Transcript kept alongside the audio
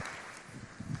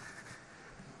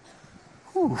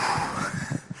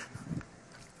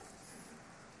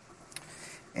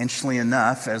Interestingly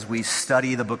enough, as we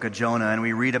study the book of Jonah and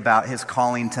we read about his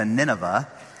calling to Nineveh,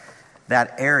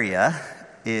 that area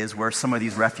is where some of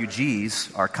these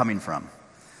refugees are coming from.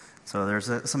 So there's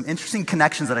some interesting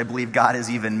connections that I believe God is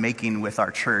even making with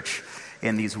our church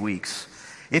in these weeks.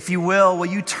 If you will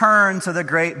you turn to the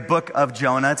great book of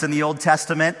Jonah? It's in the Old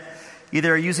Testament.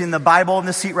 Either using the Bible in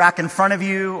the seat rack in front of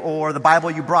you, or the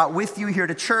Bible you brought with you here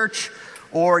to church,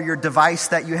 or your device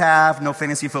that you have. No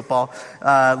fantasy football.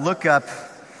 Look up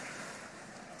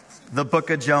the book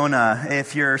of Jonah.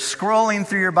 If you're scrolling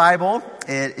through your Bible,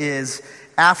 it is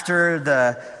after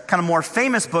the kind of more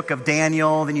famous book of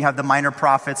Daniel. Then you have the minor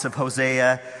prophets of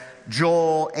Hosea,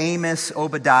 Joel, Amos,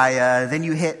 Obadiah. Then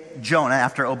you hit Jonah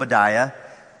after Obadiah.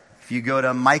 If you go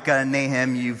to Micah and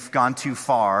Nahum, you've gone too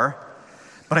far.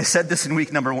 But I said this in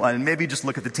week number 1. Maybe just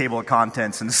look at the table of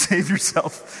contents and save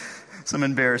yourself some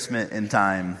embarrassment in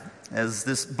time, as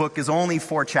this book is only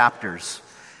 4 chapters.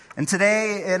 And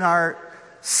today, in our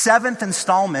 7th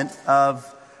installment of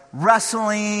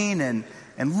wrestling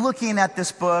and looking at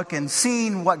this book and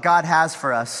seeing what God has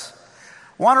for us,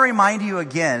 I want to remind you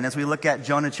again, as we look at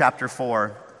Jonah chapter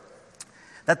 4,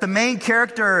 that the main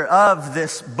character of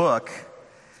this book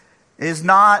is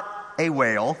not a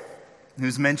whale,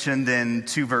 who's mentioned in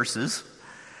 2 verses.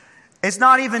 It's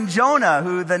not even Jonah,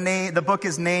 who the book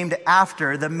is named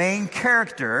after. The main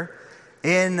character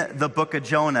in the book of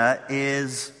Jonah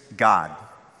is God.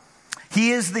 He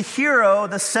is the hero,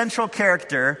 the central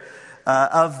character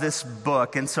of this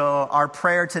book. And so our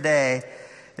prayer today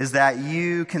is that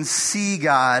you can see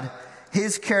God,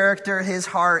 his character, his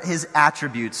heart, his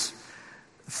attributes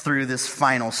through this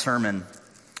final sermon.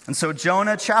 And so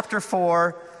Jonah chapter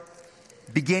 4,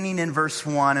 beginning in verse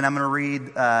 1, and I'm going to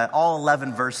read all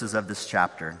 11 verses of this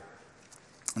chapter.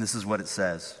 And this is what it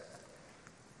says.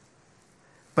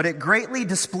 But it greatly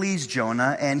displeased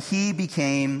Jonah, and he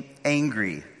became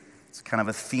angry. It's kind of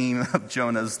a theme of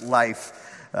Jonah's life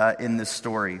in this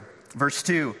story. Verse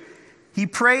 2, he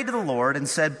prayed to the Lord and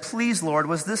said, "Please, Lord,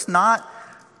 was this not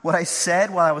what I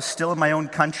said while I was still in my own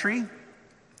country?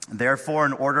 Therefore,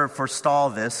 in order to forestall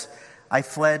this, I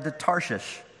fled to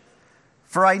Tarshish.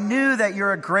 For I knew that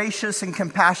you're a gracious and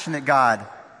compassionate God,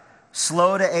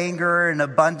 slow to anger and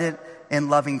abundant in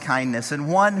loving kindness, and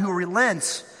one who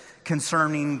relents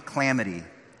concerning calamity."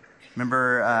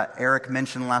 Remember, Eric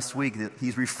mentioned last week that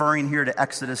he's referring here to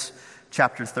Exodus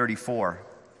chapter 34.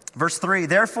 Verse 3,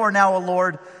 "Therefore now, O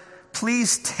Lord,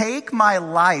 please take my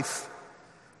life,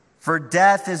 for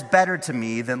death is better to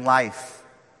me than life."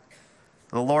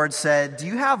 The Lord said, "Do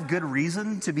you have good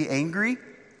reason to be angry?"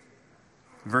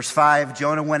 Verse 5,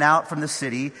 Jonah went out from the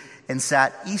city and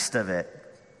sat east of it.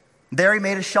 There he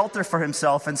made a shelter for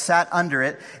himself and sat under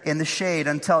it in the shade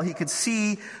until he could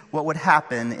see what would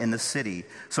happen in the city.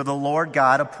 So the Lord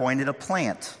God appointed a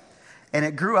plant, and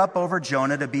it grew up over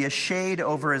Jonah to be a shade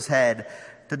over his head,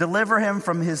 to deliver him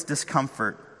from his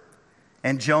discomfort.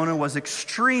 And Jonah was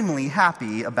extremely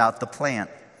happy about the plant.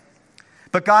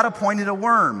 But God appointed a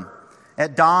worm.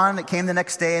 At dawn, it came the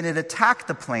next day, and it attacked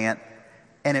the plant,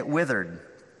 and it withered.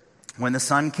 When the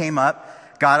sun came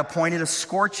up, God appointed a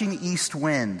scorching east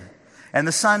wind, and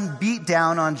the sun beat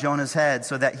down on Jonah's head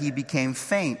so that he became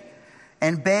faint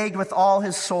and begged with all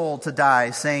his soul to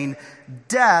die, saying,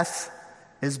 "Death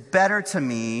is better to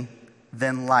me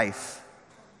than life."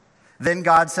 Then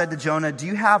God said to Jonah, "Do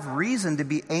you have reason to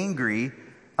be angry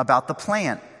about the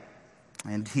plant?"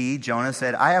 And Jonah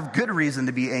said, "I have good reason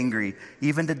to be angry,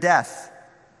 even to death."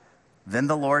 Then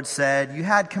the Lord said, "You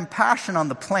had compassion on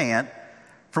the plant,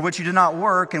 for which you did not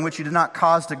work and which you did not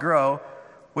cause to grow,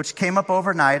 which came up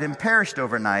overnight and perished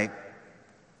overnight.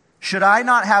 Should I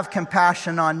not have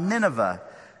compassion on Nineveh,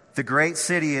 the great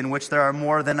city in which there are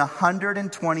more than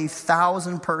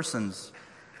 120,000 persons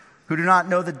who do not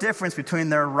know the difference between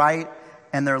their right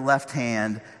and their left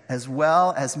hand, as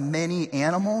well as many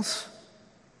animals?"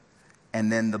 And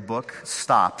then the book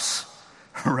stops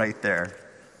right there.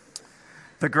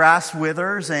 The grass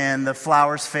withers and the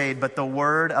flowers fade, but the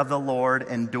word of the Lord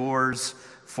endures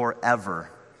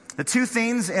forever. The 2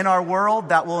 things in our world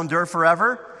that will endure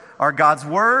forever are God's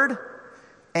word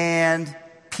and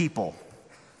people.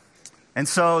 And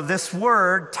so this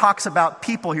word talks about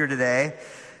people here today.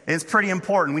 It's pretty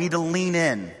important. We need to lean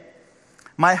in.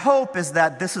 My hope is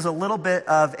that this is a little bit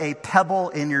of a pebble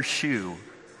in your shoe.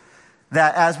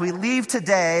 That as we leave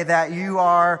today, that you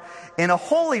are, in a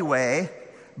holy way,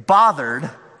 bothered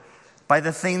by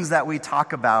the things that we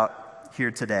talk about here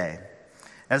today.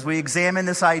 As we examine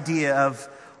this idea of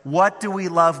what do we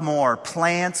love more,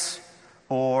 plants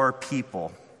or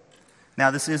people? Now,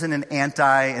 this isn't an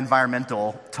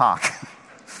anti-environmental talk.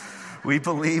 We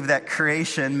believe that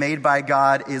creation made by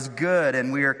God is good,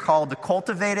 and we are called to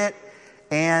cultivate it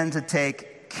and to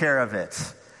take care of it.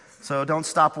 So don't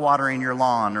stop watering your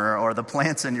lawn or the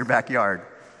plants in your backyard.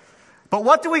 But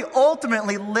what do we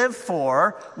ultimately live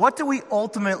for? What do we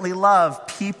ultimately love,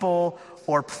 people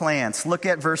or plants? Look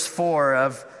at verse 4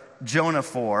 of Jonah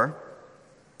 4.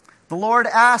 The Lord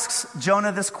asks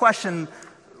Jonah this question,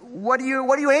 what are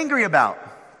you angry about?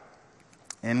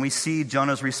 And we see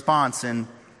Jonah's response in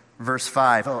verse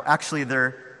 5. Oh, actually,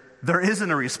 there isn't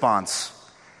a response.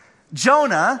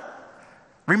 Jonah,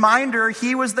 reminder,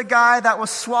 he was the guy that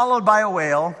was swallowed by a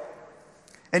whale,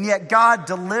 and yet God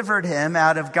delivered him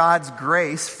out of God's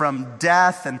grace from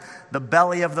death and the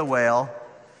belly of the whale.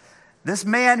 This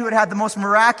man who had had the most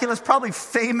miraculous, probably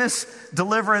famous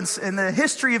deliverance in the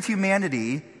history of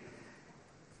humanity,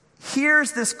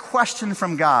 hears this question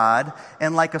from God,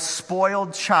 and like a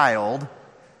spoiled child,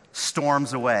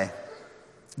 storms away.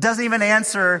 Doesn't even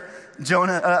answer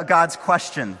God's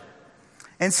question.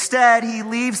 Instead, he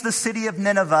leaves the city of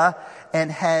Nineveh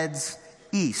and heads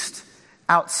east,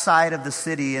 outside of the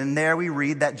city. And there we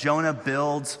read that Jonah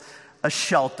builds a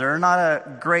shelter, not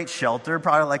a great shelter,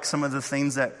 probably like some of the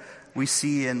things that we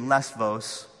see in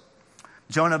Lesvos.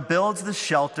 Jonah builds the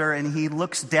shelter and he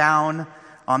looks down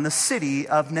on the city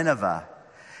of Nineveh.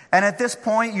 And at this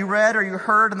point, you read or you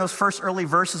heard in those first early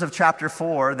verses of chapter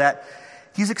 4 that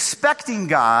he's expecting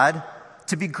God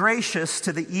to be gracious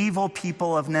to the evil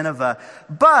people of Nineveh.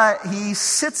 But he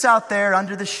sits out there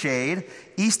under the shade,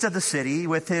 east of the city,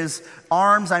 with his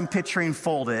arms, I'm picturing,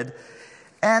 folded.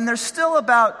 And there's still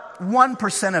about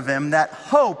 1% of him that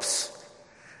hopes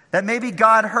that maybe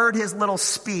God heard his little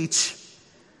speech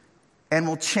and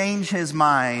will change his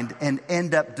mind and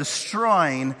end up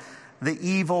destroying the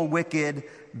evil, wicked,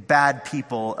 bad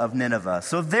people of Nineveh.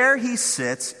 So there he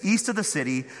sits, east of the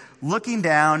city, looking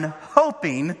down,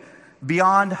 hoping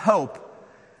beyond hope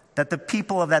that the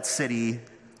people of that city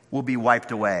will be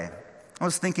wiped away. I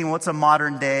was thinking, what's a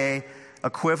modern day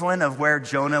equivalent of where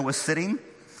Jonah was sitting?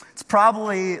 It's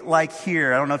probably like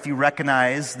here. I don't know if you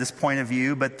recognize this point of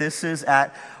view, but this is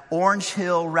at Orange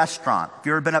Hill Restaurant. If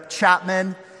you've ever been up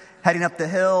Chapman, heading up the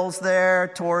hills there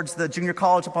towards the junior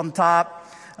college up on the top,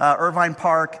 Irvine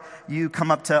Park, you come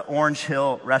up to Orange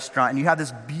Hill Restaurant, and you have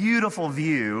this beautiful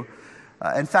view.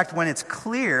 In fact, when it's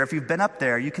clear, if you've been up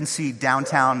there, you can see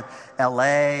downtown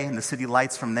LA and the city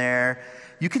lights from there.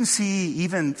 You can see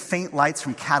even faint lights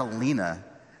from Catalina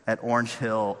at Orange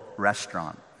Hill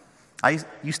Restaurant. I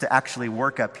used to actually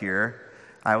work up here.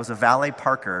 I was a valet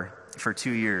parker for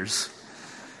 2 years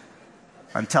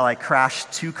until I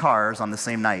crashed 2 cars on the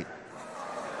same night.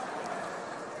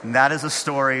 And that is a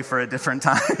story for a different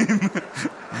time.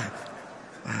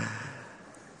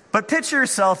 But picture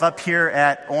yourself up here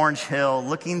at Orange Hill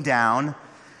looking down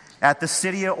at the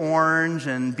city of Orange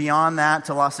and beyond that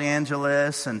to Los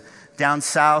Angeles and down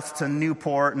south to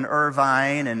Newport and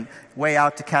Irvine and way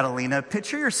out to Catalina.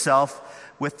 Picture yourself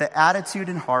with the attitude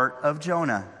and heart of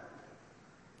Jonah,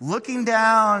 looking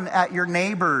down at your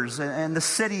neighbors and the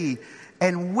city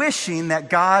and wishing that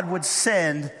God would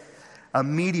send a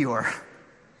meteor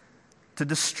to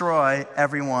destroy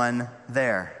everyone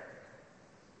there.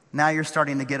 Now you're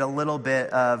starting to get a little bit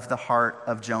of the heart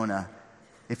of Jonah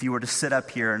if you were to sit up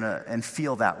here and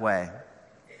feel that way.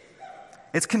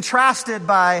 It's contrasted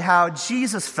by how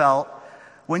Jesus felt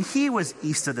when he was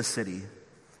east of the city.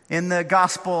 In the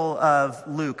Gospel of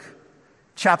Luke,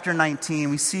 chapter 19,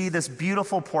 we see this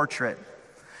beautiful portrait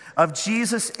of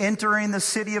Jesus entering the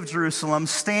city of Jerusalem,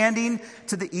 standing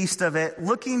to the east of it,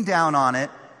 looking down on it,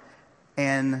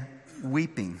 and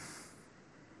weeping.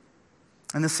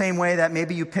 In the same way that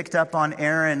maybe you picked up on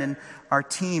Aaron and our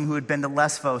team who had been to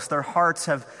Lesvos, their hearts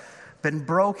have been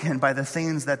broken by the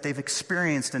things that they've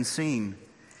experienced and seen.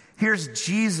 Here's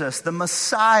Jesus, the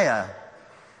Messiah,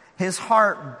 his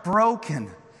heart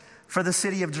broken for the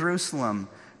city of Jerusalem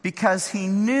because he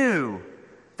knew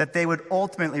that they would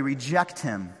ultimately reject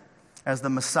him as the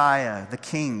Messiah, the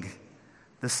King,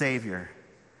 the Savior.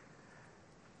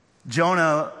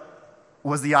 Jonah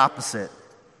was the opposite.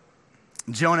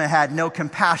 Jonah had no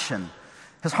compassion.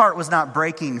 His heart was not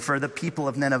breaking for the people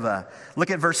of Nineveh.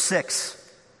 Look at verse 6.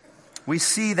 We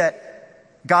see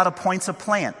that God appoints a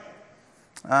plant.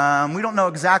 We don't know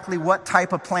exactly what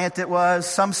type of plant it was.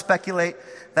 Some speculate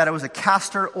that it was a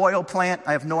castor oil plant.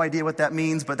 I have no idea what that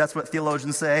means, but that's what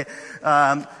theologians say.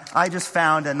 I just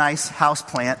found a nice house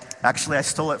plant. Actually, I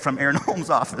stole it from Aaron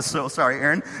Holmes' office, so sorry,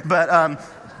 Aaron. But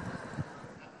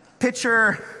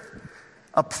picture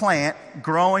a plant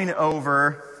growing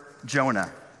over Jonah,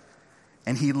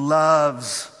 and he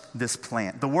loves this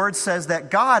plant. The word says that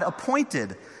God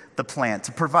appointed the the plant,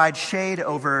 to provide shade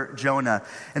over Jonah.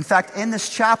 In fact, in this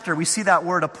chapter, we see that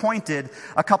word appointed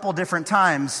a couple different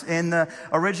times. In the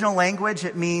original language,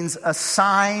 it means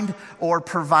assigned or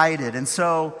provided. And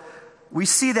so we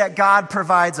see that God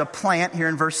provides a plant here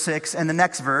in verse 6, and the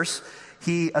next verse,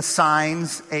 he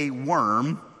assigns a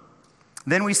worm.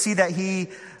 Then we see that he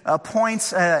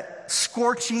appoints a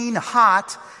scorching,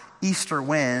 hot easter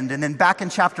wind. And then back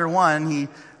in chapter 1, he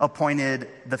appointed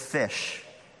the fish.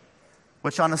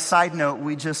 Which, on a side note,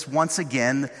 we just, once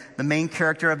again, the main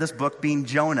character of this book being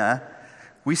Jonah,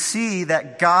 we see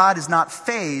that God is not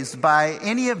fazed by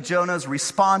any of Jonah's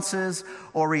responses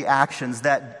or reactions,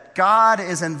 that God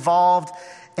is involved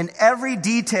in every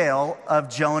detail of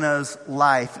Jonah's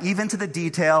life, even to the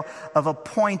detail of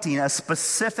appointing a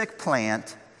specific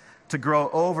plant to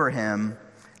grow over him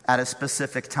at a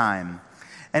specific time.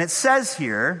 And it says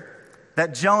here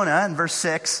that Jonah, in verse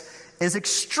 6, is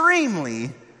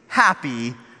extremely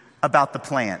happy about the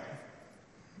plant.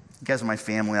 You guys are my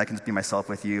family. I can just be myself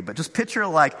with you. But just picture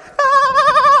like,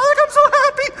 I'm so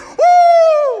happy.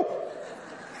 Woo!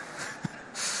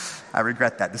 I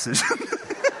regret that decision.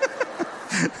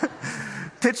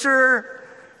 Picture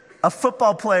a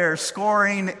football player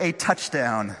scoring a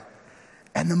touchdown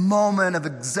and the moment of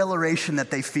exhilaration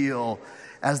that they feel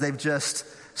as they've just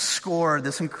scored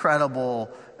this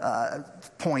incredible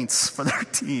points for their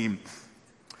team.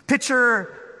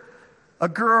 Picture a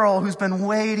girl who's been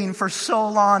waiting for so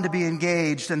long to be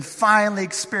engaged and finally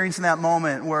experiencing that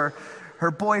moment where her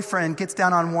boyfriend gets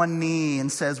down on one knee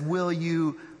and says, "Will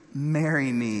you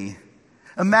marry me?"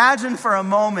 Imagine for a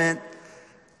moment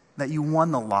that you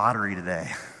won the lottery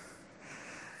today.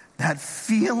 That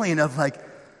feeling of like,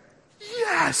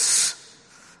 yes,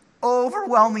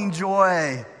 overwhelming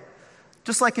joy.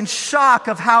 Just like in shock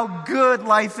of how good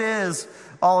life is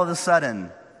all of a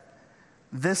sudden.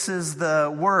 This is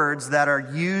the words that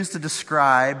are used to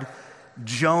describe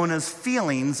Jonah's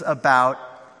feelings about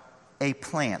a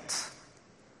plant.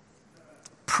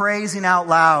 Praising out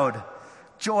loud,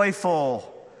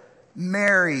 joyful,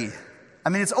 merry. I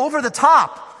mean, it's over the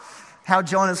top how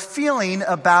Jonah's feeling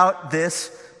about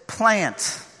this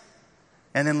plant.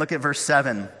 And then look at verse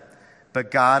 7.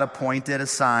 But God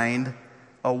assigned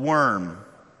a worm.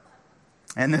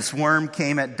 And this worm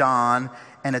came at dawn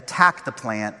and attacked the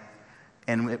plant,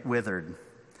 and it withered.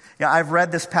 Yeah, I've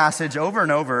read this passage over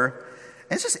and over.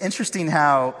 It's just interesting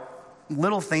how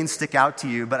little things stick out to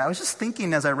you. But I was just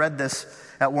thinking as I read this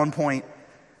at one point,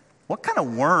 what kind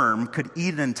of worm could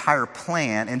eat an entire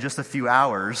plant in just a few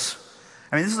hours?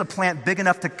 I mean, this is a plant big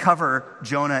enough to cover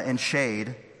Jonah in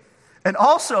shade. And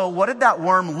also, what did that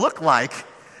worm look like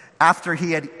after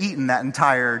he had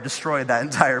destroyed that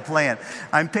entire plant?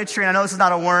 I'm picturing, I know this is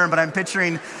not a worm, but I'm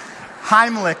picturing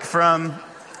Heimlich from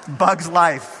Bug's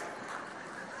Life.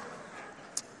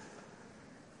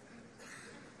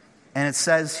 And it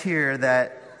says here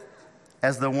that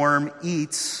as the worm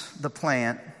eats the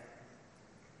plant,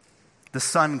 the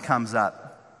sun comes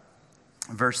up.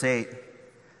 Verse 8,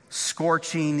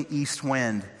 scorching east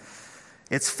wind.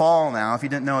 It's fall now. If you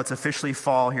didn't know, it's officially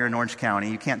fall here in Orange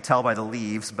County. You can't tell by the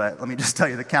leaves, but let me just tell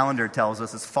you, the calendar tells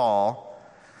us it's fall.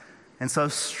 And so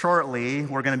shortly,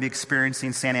 we're going to be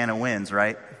experiencing Santa Ana winds,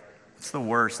 right? It's the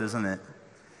worst, isn't it?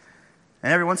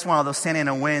 And every once in a while, those Santa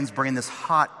Ana winds bring this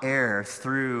hot air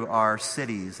through our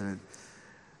cities. And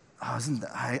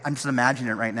I'm just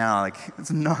imagining it right now. Like,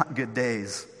 it's not good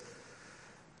days.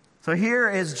 So here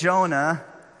is Jonah.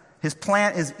 His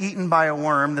plant is eaten by a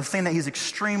worm. The thing that he's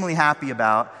extremely happy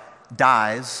about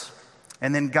dies.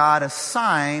 And then God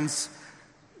assigns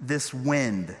this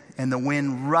wind. And the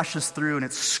wind rushes through and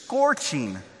it's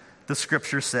scorching, the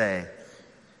scriptures say.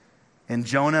 And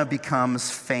Jonah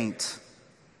becomes faint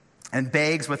and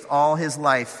begs with all his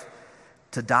life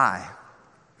to die.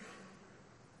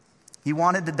 He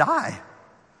wanted to die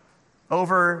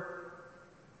over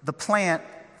the plant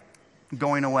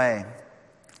going away,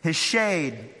 his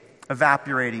shade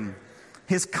evaporating,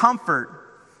 his comfort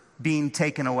being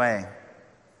taken away.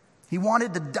 He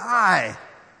wanted to die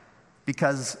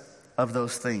because of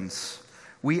those things.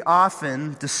 We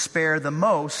often despair the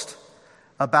most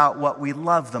about what we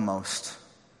love the most.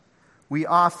 We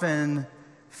often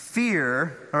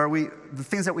fear, the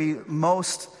things that we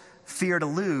most fear to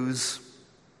lose,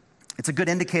 it's a good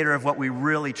indicator of what we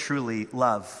really, truly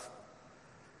love.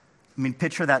 I mean,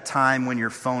 picture that time when your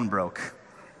phone broke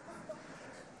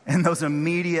and those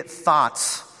immediate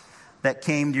thoughts that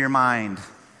came to your mind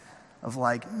of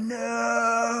like,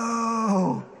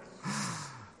 no.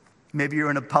 Maybe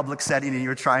you're in a public setting and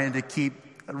you're trying to keep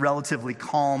relatively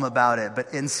calm about it,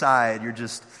 but inside you're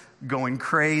just going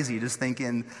crazy, just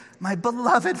thinking, my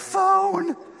beloved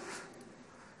phone.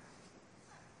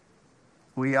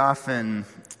 we often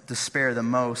despair the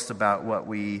most about what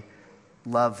we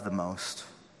love the most.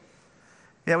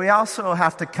 Yeah, we also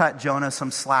have to cut Jonah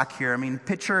some slack here. I mean,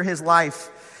 picture his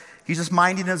life. He's just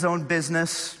minding his own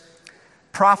business,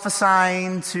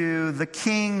 prophesying to the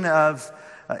king of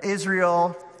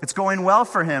Israel. It's going well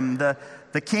for him.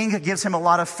 The king gives him a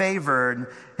lot of favor. And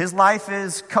his life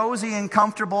is cozy and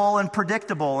comfortable and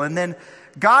predictable. And then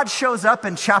God shows up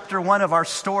in chapter 1 of our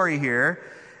story here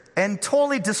and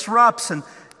totally disrupts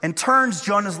and turns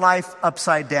Jonah's life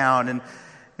upside down. And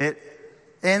it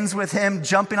ends with him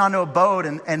jumping onto a boat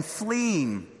and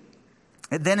fleeing.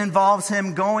 It then involves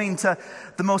him going to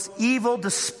the most evil,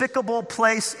 despicable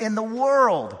place in the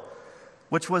world,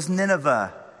 which was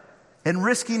Nineveh, and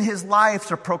risking his life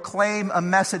to proclaim a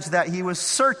message that he was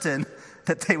certain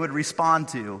that they would respond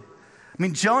to. I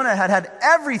mean, Jonah had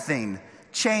everything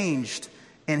changed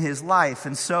in his life.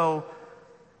 And so,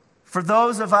 for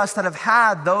those of us that have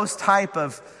had those type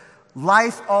of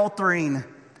life-altering,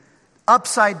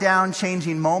 upside-down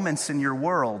changing moments in your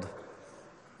world,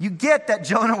 you get that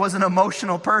Jonah was an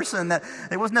emotional person, that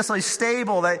it wasn't necessarily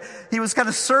stable, that he was kind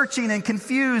of searching and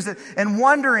confused and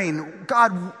wondering,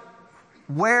 God,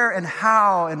 where and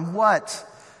how and what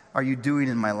are you doing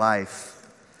in my life?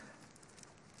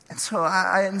 And so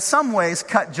I in some ways,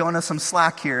 cut Jonah some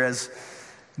slack here, as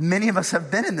many of us have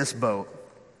been in this boat.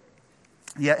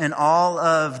 Yet in all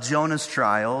of Jonah's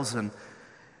trials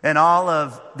and all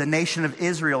of the nation of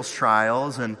Israel's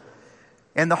trials and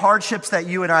the hardships that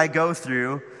you and I go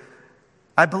through,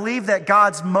 I believe that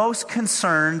God's most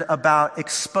concerned about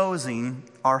exposing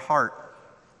our heart.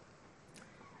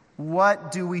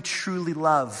 What do we truly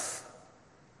love?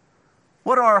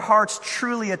 What are our hearts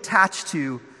truly attached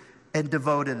to and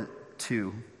devoted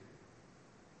to?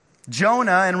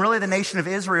 Jonah and really the nation of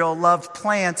Israel loved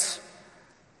plants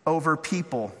over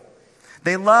people.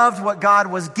 They loved what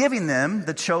God was giving them,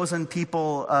 the chosen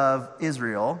people of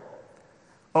Israel,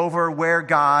 over where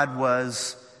God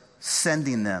was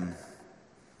sending them.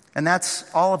 And that's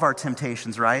all of our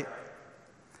temptations, right?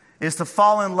 Is to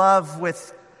fall in love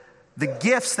with the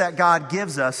gifts that God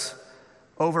gives us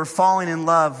over falling in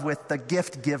love with the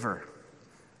gift giver.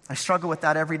 I struggle with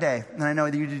that every day, and I know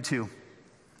that you do too.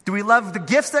 Do we love the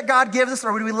gifts that God gives us,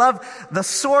 or do we love the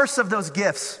source of those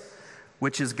gifts,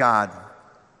 which is God?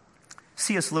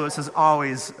 C.S. Lewis is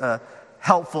always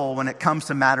helpful when it comes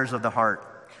to matters of the heart.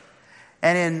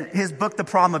 And in his book, The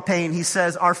Problem of Pain, he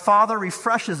says, our Father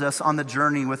refreshes us on the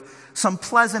journey with some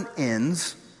pleasant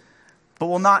ends, but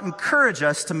will not encourage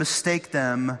us to mistake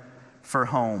them for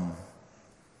home.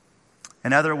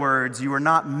 In other words, you are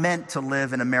not meant to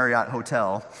live in a Marriott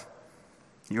hotel.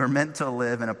 You are meant to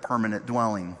live in a permanent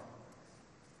dwelling.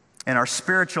 In our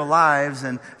spiritual lives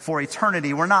and for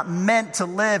eternity, we're not meant to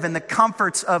live in the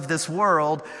comforts of this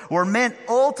world. We're meant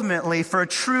ultimately for a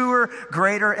truer,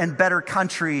 greater, and better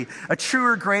country, a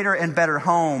truer, greater, and better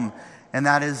home, and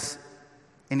that is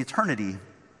in eternity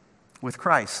with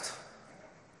Christ.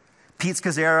 Pete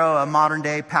Scazzaro, a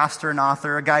modern-day pastor and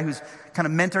author, a guy who's kind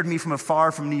of mentored me from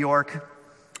afar from New York,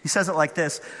 he says it like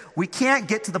this: we can't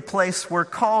get to the place we're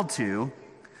called to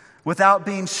without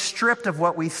being stripped of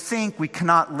what we think we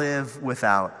cannot live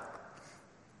without.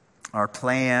 Our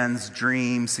plans,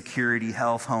 dreams, security,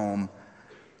 health, home,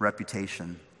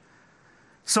 reputation.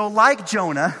 So like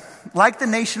Jonah, like the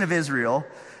nation of Israel,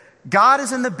 God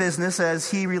is in the business as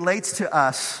he relates to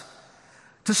us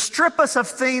to strip us of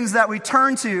things that we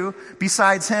turn to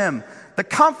besides him. The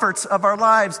comforts of our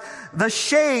lives, the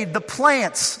shade, the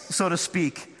plants, so to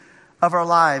speak, of our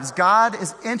lives. God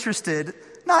is interested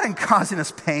not in causing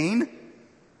us pain,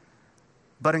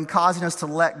 but in causing us to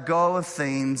let go of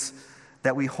things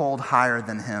that we hold higher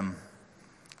than him.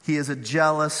 He is a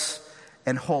jealous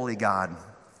and holy God.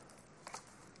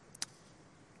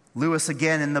 Lewis,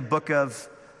 again, in the book of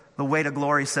The Way to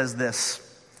Glory, says this: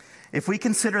 if we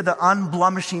consider the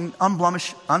unblushing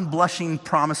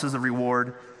promises of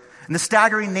reward and the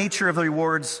staggering nature of the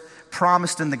rewards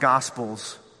promised in the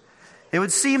Gospels, it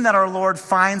would seem that our Lord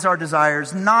finds our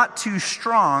desires not too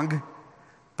strong,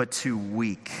 but too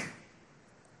weak.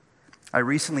 I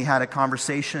recently had a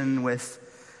conversation with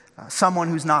someone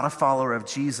who's not a follower of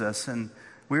Jesus, and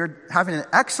we were having an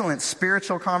excellent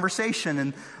spiritual conversation,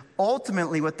 and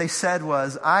ultimately what they said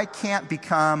was, I can't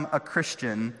become a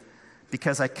Christian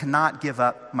because I cannot give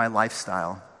up my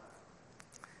lifestyle.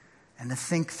 And to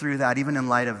think through that, even in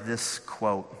light of this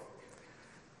quote,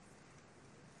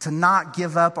 to not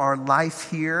give up our life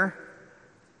here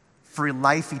for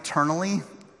life eternally,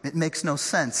 it makes no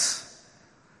sense.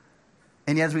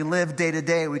 And yet as we live day to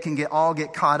day, we can all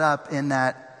get caught up in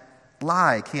that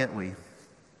lie, can't we?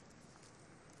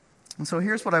 And so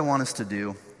here's what I want us to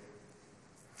do.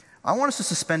 I want us just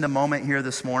to spend a moment here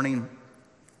this morning,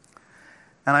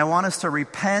 and I want us to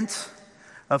repent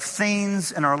of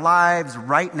things in our lives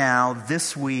right now,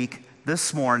 this week,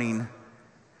 this morning,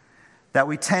 that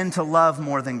we tend to love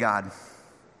more than God.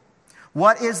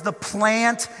 What is the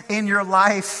plant in your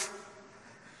life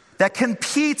that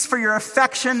competes for your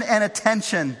affection and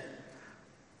attention,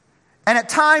 and at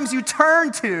times you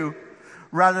turn to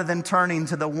rather than turning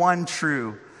to the one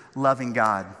true loving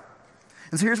God?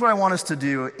 And so here's what I want us to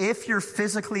do. If you're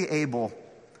physically able,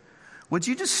 would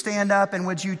you just stand up and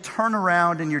would you turn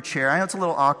around in your chair? I know it's a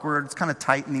little awkward. It's kind of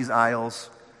tight in these aisles.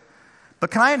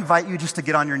 But can I invite you just to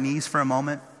get on your knees for a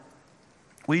moment?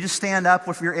 Will you just stand up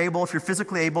if you're able, if you're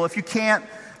physically able? If you can't,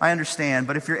 I understand.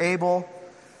 But if you're able,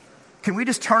 can we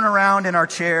just turn around in our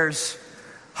chairs,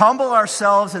 humble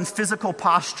ourselves in physical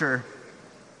posture?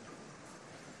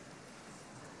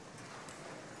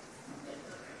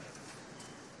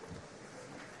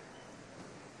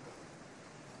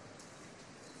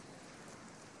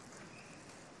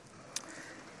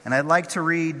 And I'd like to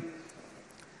read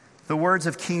the words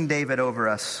of King David over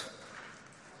us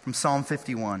from Psalm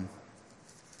 51.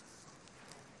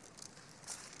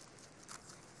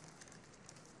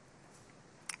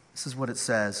 This is what it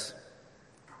says.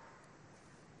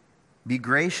 Be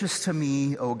gracious to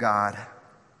me, O God,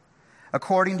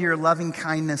 according to your loving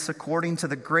kindness, according to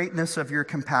the greatness of your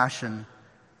compassion.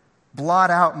 Blot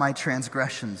out my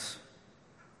transgressions.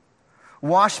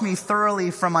 Wash me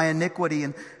thoroughly from my iniquity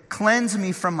and cleanse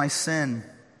me from my sin.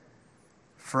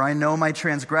 For I know my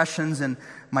transgressions and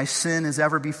my sin is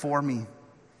ever before me.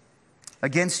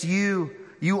 Against you,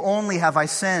 you only have I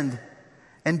sinned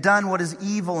and done what is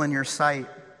evil in your sight,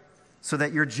 so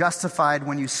that you're justified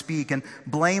when you speak and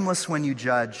blameless when you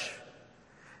judge.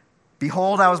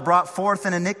 Behold, I was brought forth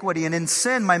in iniquity, and in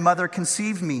sin my mother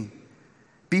conceived me.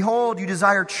 Behold, you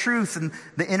desire truth in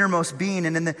the innermost being,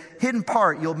 and in the hidden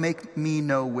part you'll make me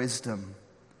know wisdom.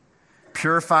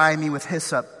 Purify me with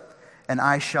hyssop, and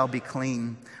I shall be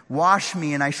clean. Wash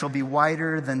me, and I shall be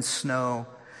whiter than snow.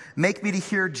 Make me to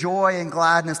hear joy and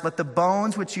gladness. Let the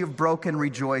bones which you have broken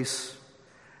rejoice.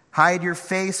 Hide your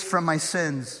face from my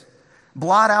sins.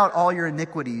 Blot out all your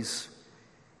iniquities.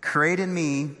 Create in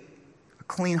me a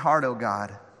clean heart, O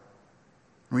God.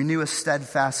 Renew a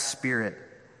steadfast spirit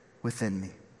within me.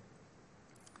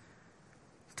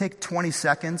 Take 20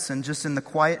 seconds and just in the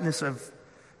quietness of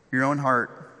your own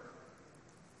heart,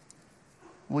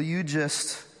 will you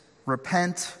just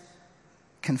repent,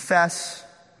 confess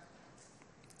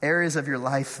areas of your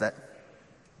life that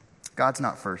God's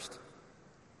not first?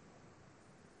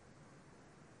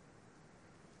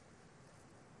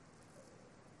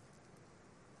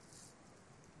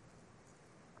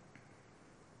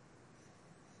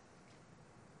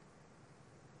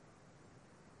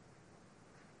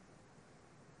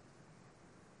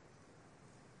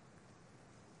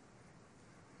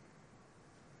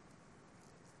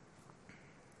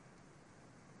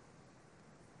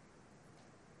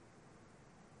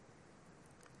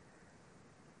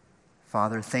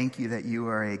 Father, thank you that you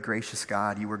are a gracious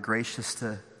God. You were gracious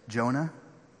to Jonah.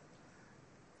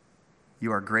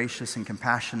 You are gracious and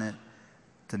compassionate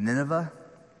to Nineveh.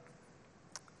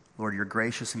 Lord, you're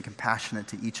gracious and compassionate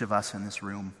to each of us in this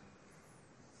room.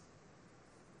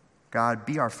 God,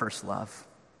 be our first love.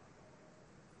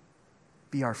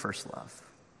 Be our first love.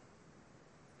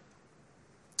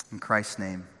 In Christ's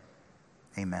name,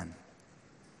 amen.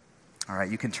 All right,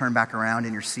 you can turn back around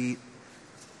in your seat.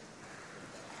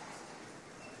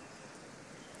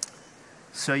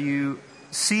 So you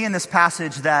see in this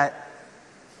passage that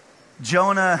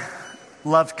Jonah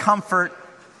loved comfort.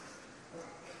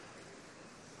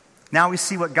 Now we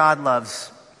see what God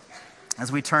loves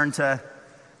as we turn to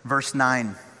verse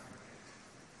 9.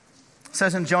 It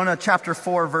says in Jonah chapter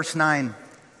 4, verse 9,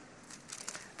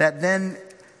 that then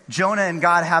Jonah and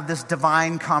God have this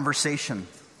divine conversation.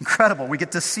 Incredible. We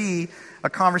get to see a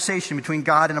conversation between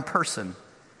God and a person.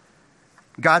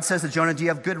 God says to Jonah, do you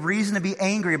have good reason to be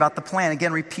angry about the plan?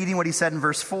 Again, repeating what he said in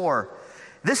verse 4.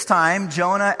 This time,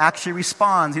 Jonah actually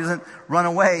responds. He doesn't run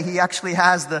away. He actually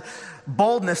has the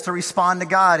boldness to respond to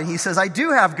God. And he says, I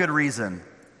do have good reason.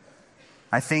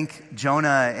 I think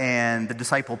Jonah and the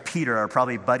disciple Peter are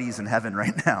probably buddies in heaven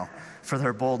right now for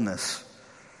their boldness.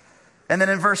 And then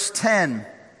in verse 10,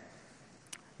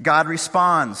 God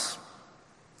responds.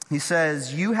 He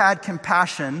says, you had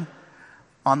compassion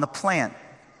on the plant.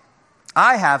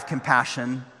 I have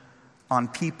compassion on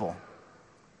people.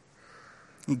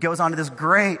 He goes on to this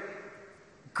great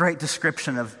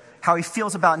description of how he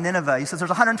feels about Nineveh. He says there's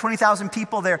 120,000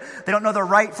 people there. They don't know their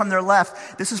right from their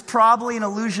left. This is probably an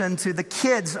allusion to the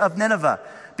kids of Nineveh.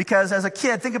 Because as a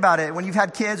kid, think about it. When you've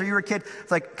had kids or you were a kid,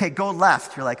 it's like, okay, go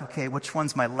left. You're like, okay, which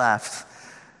one's my left?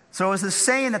 So it was this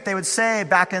saying that they would say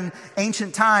back in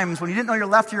ancient times when you didn't know your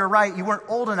left or your right, you weren't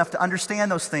old enough to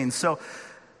understand those things. So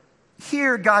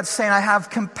here God's saying, I have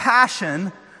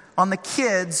compassion on the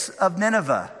kids of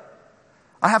Nineveh.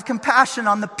 I have compassion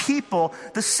on the people,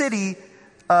 the city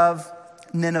of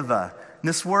Nineveh. And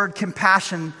this word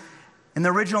compassion in the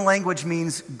original language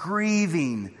means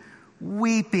grieving,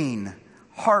 weeping,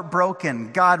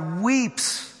 heartbroken. God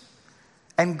weeps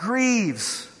and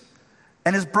grieves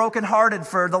and is brokenhearted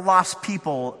for the lost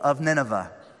people of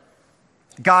Nineveh.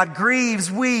 God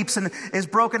grieves, weeps, and is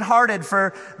brokenhearted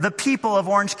for the people of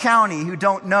Orange County who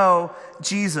don't know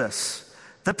Jesus.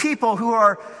 The people who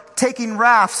are taking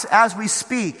rafts as we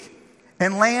speak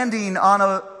and landing on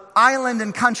an island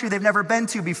and country they've never been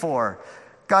to before.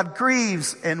 God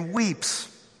grieves and weeps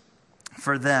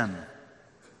for them.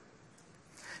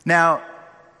 Now,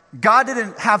 God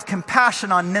didn't have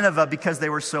compassion on Nineveh because they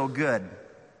were so good.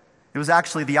 It was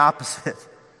actually the opposite.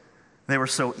 They were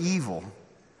so evil.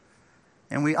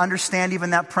 And we understand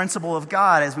even that principle of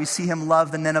God as we see him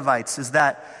love the Ninevites, is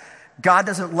that God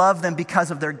doesn't love them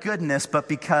because of their goodness, but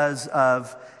because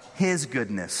of his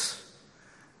goodness.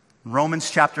 Romans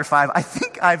chapter 5, I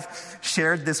think I've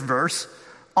shared this verse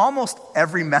almost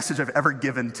every message I've ever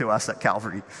given to us at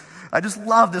Calvary. I just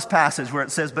love this passage where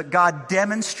it says, but God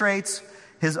demonstrates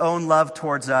his own love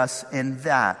towards us in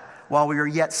that while we were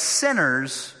yet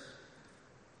sinners,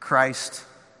 Christ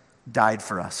died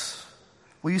for us.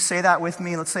 Will you say that with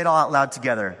me? Let's say it all out loud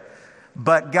together.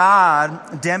 But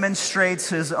God demonstrates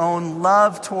his own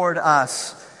love toward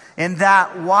us in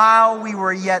that while we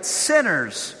were yet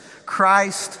sinners,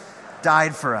 Christ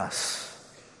died for us.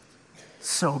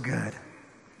 So good.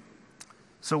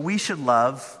 So we should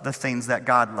love the things that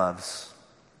God loves.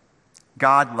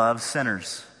 God loves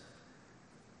sinners.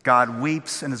 God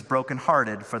weeps and is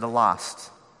brokenhearted for the lost.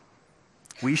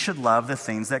 We should love the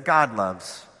things that God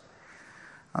loves.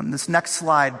 On this next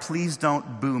slide, please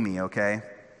don't boo me, okay?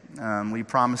 We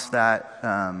promise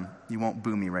that you won't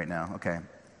boo me right now, okay?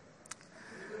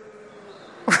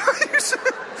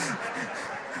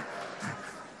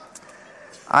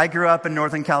 I grew up in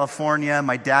Northern California.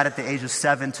 My dad at the age of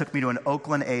 7 took me to an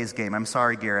Oakland A's game. I'm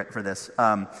sorry, Garrett, for this.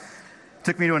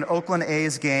 Took me to an Oakland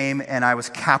A's game, and I was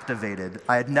captivated.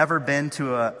 I had never been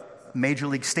to a Major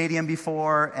League Stadium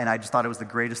before, and I just thought it was the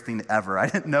greatest thing ever. I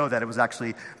didn't know that it was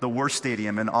actually the worst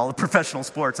stadium in all of professional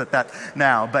sports at that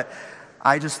now, but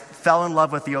I just fell in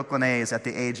love with the Oakland A's at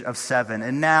the age of 7.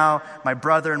 And now my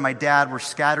brother and my dad were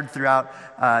scattered throughout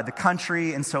the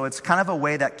country, and so it's kind of a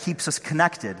way that keeps us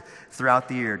connected throughout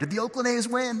the year. Did the Oakland A's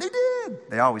win? They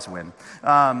did. They always win.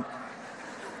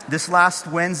 This last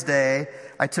Wednesday,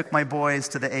 I took my boys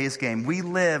to the A's game. We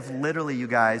live literally, you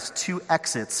guys, 2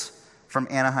 exits from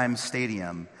Anaheim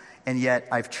Stadium, and yet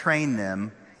I've trained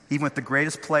them, even with the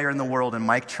greatest player in the world in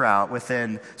Mike Trout,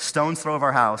 within stone's throw of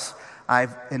our house.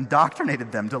 I've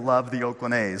indoctrinated them to love the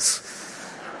Oakland A's.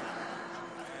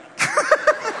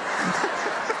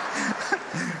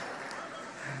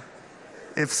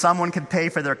 If someone could pay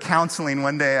for their counseling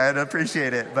one day, I'd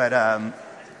appreciate it. But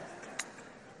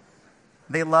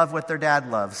they love what their dad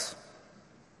loves.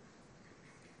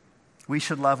 We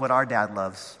should love what our dad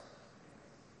loves.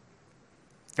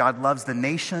 God loves the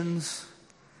nations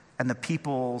and the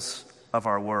peoples of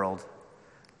our world,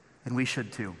 and we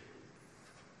should too.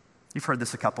 You've heard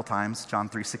this a couple times, John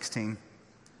 3:16.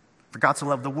 For God so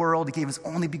loved the world, he gave his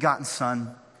only begotten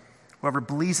Son. Whoever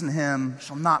believes in him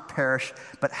shall not perish,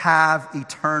 but have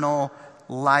eternal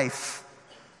life.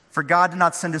 For God did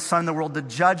not send his Son in the world to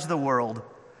judge the world,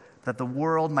 that the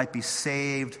world might be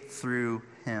saved through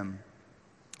him.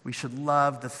 We should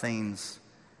love the things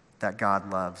that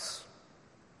God loves.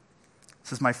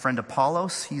 This is my friend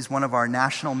Apollos. He's one of our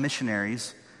national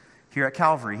missionaries here at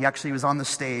Calvary. He actually was on the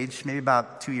stage maybe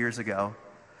about 2 years ago.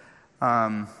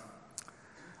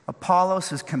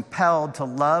 Apollos is compelled to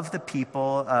love the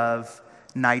people of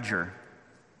Niger.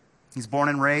 He's born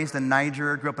and raised in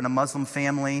Niger, grew up in a Muslim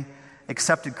family,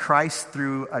 accepted Christ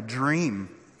through a dream,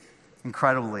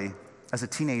 incredibly, as a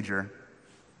teenager.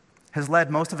 Has led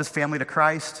most of his family to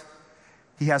Christ.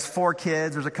 He has 4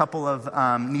 kids. There's a couple of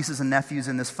nieces and nephews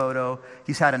in this photo.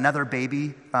 He's had another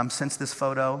baby since this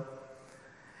photo.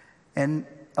 And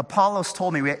Apollos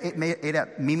told me, we ate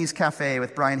at Mimi's Cafe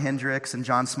with Brian Hendricks and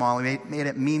John Smalley. We ate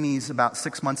at Mimi's about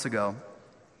 6 months ago.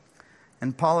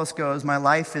 And Apollos goes, my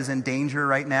life is in danger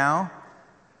right now,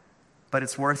 but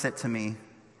it's worth it to me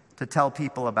to tell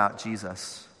people about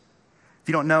Jesus. If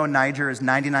you don't know, Niger is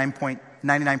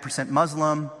 99%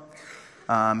 Muslim.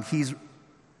 He's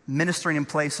ministering in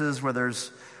places where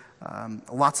there's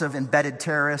lots of embedded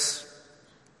terrorists.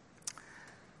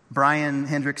 Brian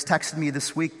Hendricks texted me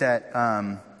this week that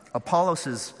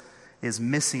Apollos is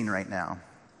missing right now.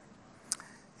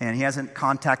 And he hasn't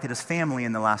contacted his family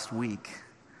in the last week.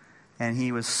 And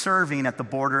he was serving at the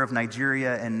border of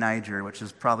Nigeria and Niger, which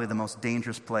is probably the most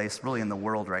dangerous place really in the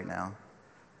world right now.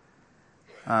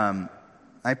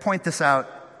 I point this out,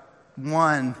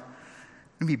 one,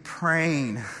 to be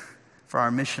praying for our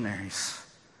missionaries.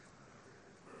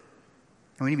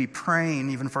 And we need to be praying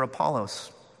even for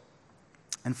Apollos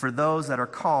and for those that are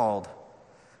called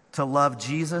to love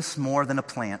Jesus more than a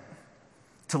plant,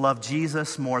 to love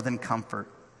Jesus more than comfort,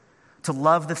 to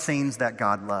love the things that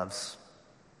God loves.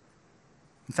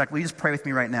 In fact, will you just pray with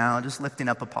me right now, just lifting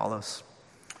up Apollos?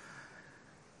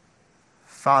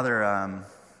 Father,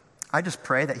 I just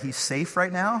pray that he's safe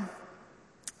right now.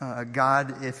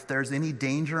 God, if there's any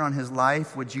danger on his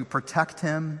life, would you protect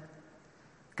him?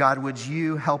 God, would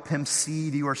you help him see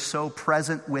that you are so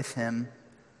present with him?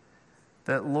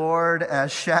 That, Lord,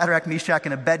 as Shadrach, Meshach,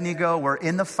 and Abednego were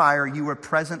in the fire, you were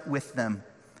present with them.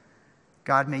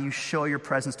 God, may you show your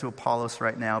presence to Apollos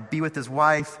right now. Be with his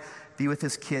wife, be with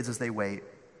his kids as they wait.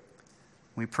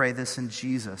 We pray this in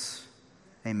Jesus.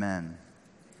 Amen.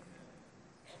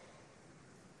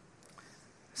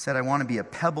 Said, I want to be a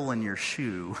pebble in your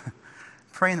shoe.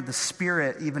 Praying that the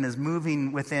Spirit even is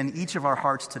moving within each of our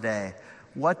hearts today.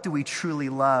 What do we truly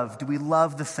love? Do we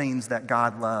love the things that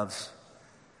God loves?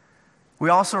 We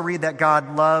also read that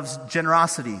God loves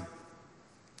generosity.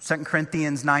 2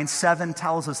 Corinthians 9:7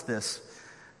 tells us this.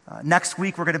 Next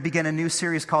week, we're going to begin a new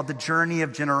series called The Journey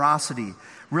of Generosity,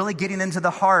 really getting into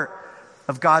the heart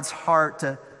of God's heart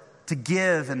to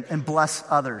give and bless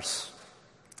others.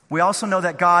 We also know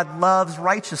that God loves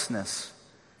righteousness.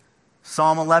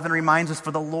 Psalm 11 reminds us,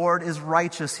 for the Lord is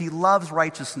righteous. He loves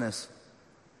righteousness.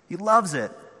 He loves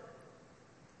it.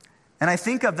 And I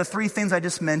think of the three things I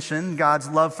just mentioned: God's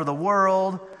love for the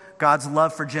world, God's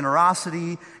love for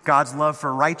generosity, God's love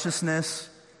for righteousness.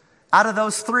 Out of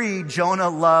those three, Jonah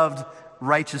loved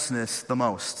righteousness the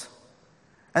most.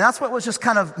 And that's what was just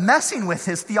kind of messing with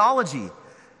his theology.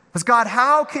 Because God,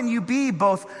 how can you be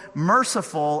both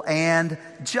merciful and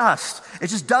just? It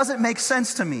just doesn't make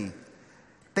sense to me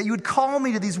that you would call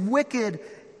me to these wicked,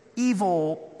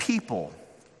 evil people.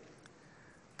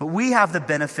 But we have the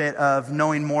benefit of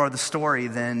knowing more of the story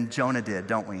than Jonah did,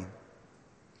 don't we?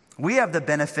 We have the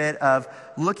benefit of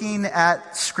looking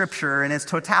at Scripture in its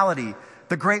totality,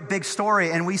 the great big story,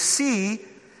 and we see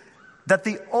that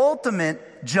the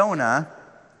ultimate Jonah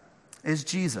is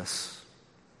Jesus.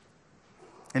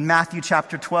 In Matthew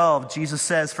chapter 12, Jesus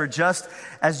says, for just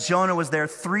as Jonah was there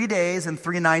 3 days and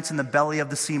 3 nights in the belly of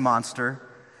the sea monster,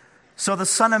 so the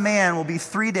Son of Man will be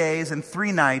 3 days and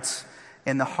 3 nights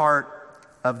in the heart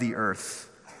of the earth.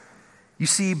 You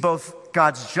see, both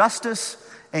God's justice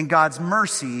and God's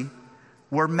mercy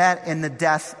were met in the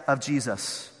death of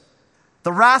Jesus.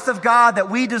 The wrath of God that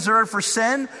we deserve for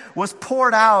sin was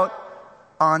poured out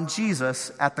on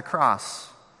Jesus at the cross.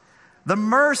 The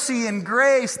mercy and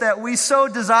grace that we so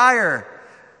desire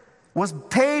was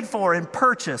paid for and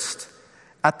purchased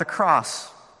at the cross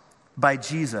by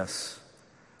Jesus.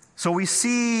 So we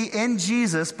see in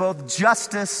Jesus both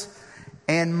justice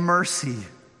and mercy.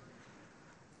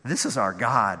 This is our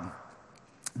God.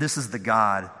 This is the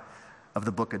God of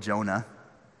the book of Jonah.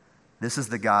 This is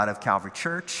the God of Calvary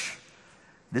Church.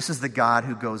 This is the God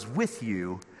who goes with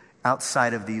you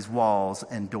outside of these walls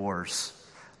and doors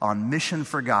on mission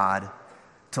for God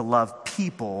to love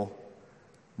people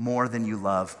more than you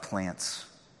love plants.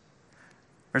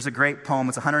 There's a great poem,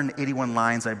 it's 181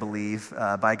 lines, I believe,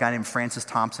 by a guy named Francis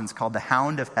Thompson. It's called The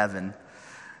Hound of Heaven.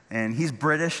 And he's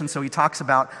British, and so he talks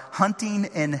about hunting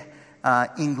in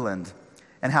England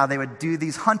and how they would do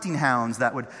these hunting hounds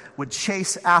that would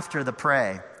chase after the prey.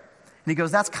 And he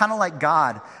goes, that's kind of like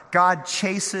God. God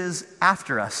chases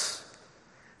after us.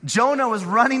 Jonah was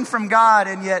running from God,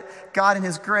 and yet God in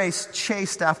his grace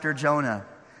chased after Jonah.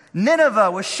 Nineveh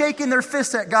was shaking their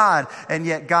fists at God, and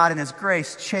yet God in his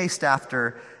grace chased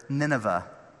after Nineveh.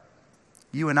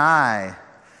 You and I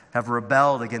have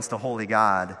rebelled against a holy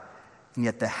God, and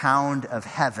yet the hound of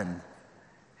heaven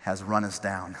has run us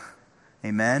down.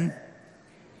 Amen?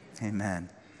 Amen.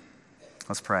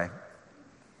 Let's pray.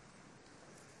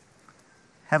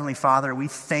 Heavenly Father, we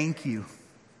thank you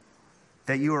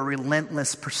that you are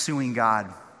relentless pursuing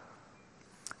God.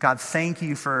 God, thank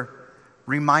you for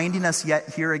reminding us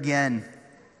yet here again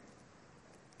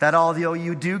that although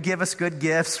you do give us good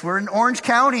gifts, we're in Orange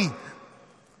County.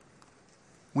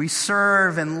 We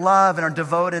serve and love and are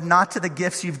devoted not to the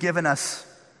gifts you've given us,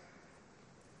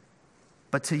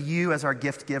 but to you as our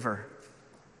gift giver.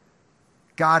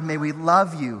 God, may we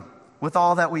love you with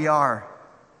all that we are.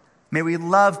 May we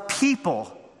love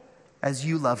people as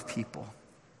you love people.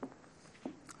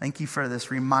 Thank you for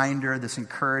this reminder, this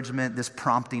encouragement, this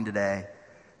prompting today.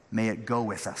 May it go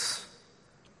with us.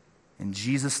 In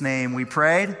Jesus' name we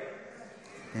prayed.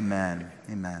 Amen.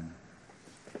 Amen.